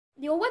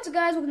Yo, what's up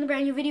guys, welcome to a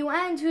brand new video,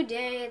 and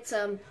today it's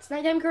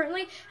nighttime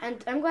currently,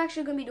 and I'm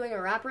actually going to be doing a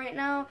rap right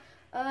now.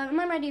 It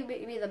might not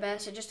be the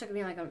best, it just took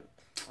me like I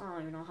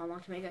don't even know how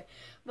long to make it,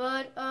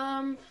 but,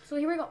 so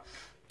here we go.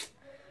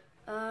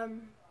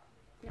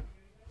 Yeah.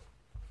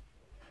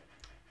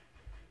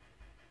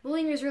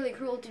 Bullying is really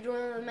cruel to do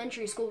in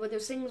elementary school, but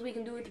there's things we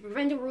can do to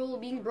prevent a rule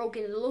being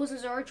broken. The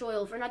losers are arch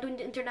oil for not doing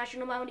the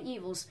international amount of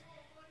evils.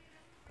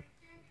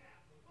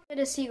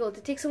 A seagull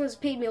to take someone's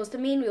paid meals to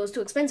main meals to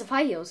expensive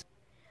high heels.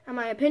 And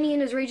my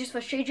opinion is rageous,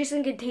 frustracious,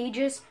 and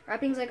contagious.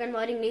 Rapping's like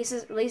unloading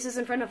laces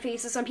in front of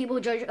faces. Some people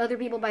judge other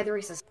people by the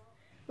races.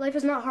 Life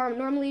is not harm,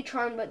 normally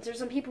charmed, but there's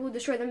some people who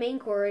destroy the main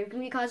core. It can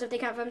be caused if they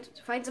can't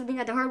find something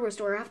at the hardware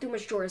store or have too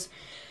much chores.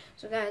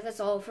 So guys, that's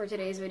all for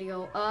today's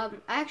video. I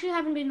actually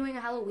haven't been doing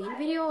a Halloween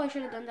video. I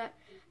should have done that.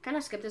 Kind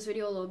of skipped this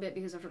video a little bit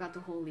because I forgot the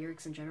whole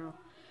lyrics in general.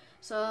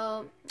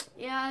 So,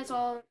 yeah, that's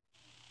all.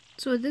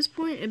 So at this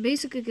point, it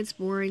basically gets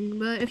boring,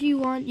 but if you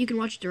want, you can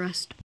watch the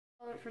rest.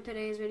 For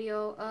today's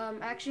video,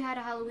 I actually had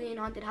a Halloween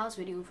haunted house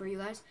video for you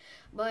guys,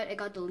 but it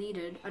got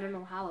deleted. I don't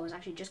know how. I was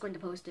actually just going to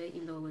post it,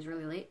 even though it was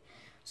really late.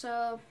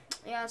 So,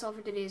 yeah, that's all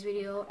for today's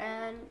video,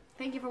 and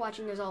thank you for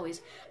watching as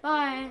always.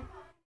 Bye!